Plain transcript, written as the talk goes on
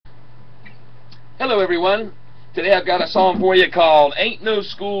Hello everyone. Today I've got a song for you called Ain't No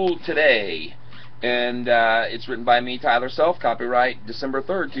School Today. And it's written by me, Tyler Selph, copyright December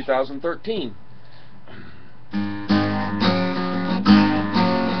 3rd, 2013.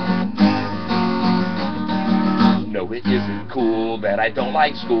 No, it isn't cool that I don't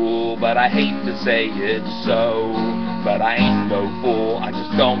like school, but I hate to say it so. But I ain't no fool, I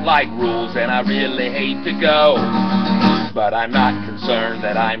just don't like rules, and I really hate to go. But I'm not concerned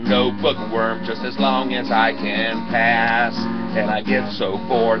that I'm no bookworm, just as long as I can pass. And I get so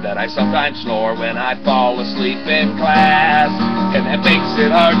bored that I sometimes snore when I fall asleep in class, and that makes it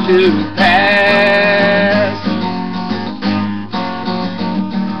hard to pass.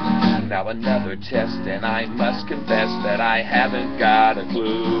 Now another test, and I must confess that I haven't got a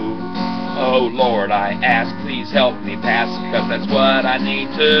clue. Oh Lord, I ask, please help me pass, 'cause that's what I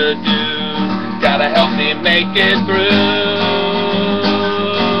need to do. Gotta help me make it through.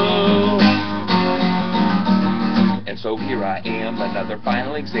 And so here I am, another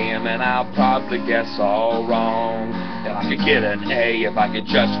final exam, and I'll probably guess all wrong. And I could get an A if I could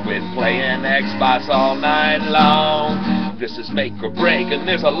just quit playing Xbox all night long. This is make or break, and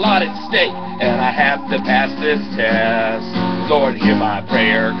there's a lot at stake, and I have to pass this test. Lord, hear my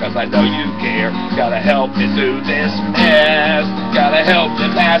prayer, 'cause I know you care. Gotta help me through this mess. Gotta help me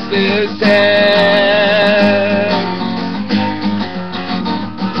pass this test.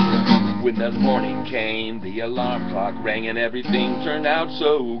 When the morning came, the alarm clock rang, and everything turned out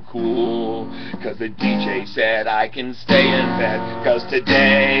so cool. 'Cause the DJ said I can stay in bed, 'cause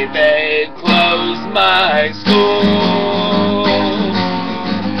today they closed my school.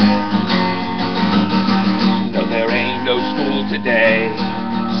 No, there ain't no school today.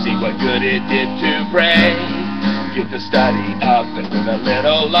 See what good it did to pray. Get to study up, and with a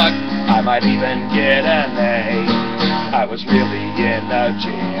little luck, I might even get an A. I was really in a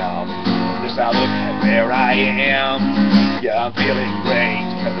jam. Just now look at where I am. Yeah, I'm feeling great,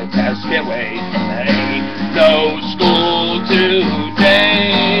 'cause the test can't wait, and there ain't no school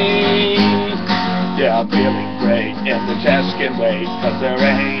today. Yeah, I'm feeling great, and the test can wait, 'cause there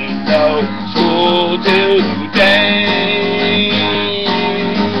ain't no school today.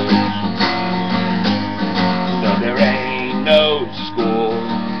 No, there ain't no school,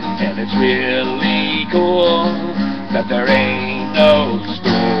 and it's really cool that there ain't no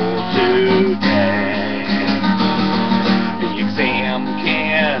school today. The exam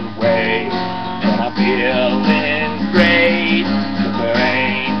can wait, and I'm feeling great, 'cause there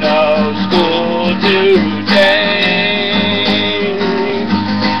ain't no school today.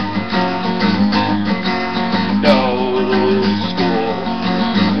 No school,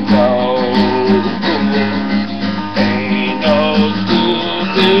 no school, ain't no school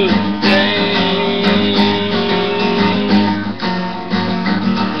today.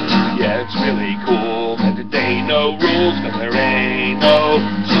 It's really cool that today no rules, but there ain't no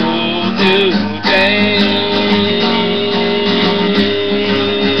school today.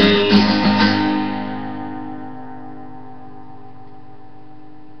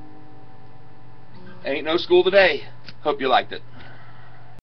 Ain't no school today. Hope you liked it.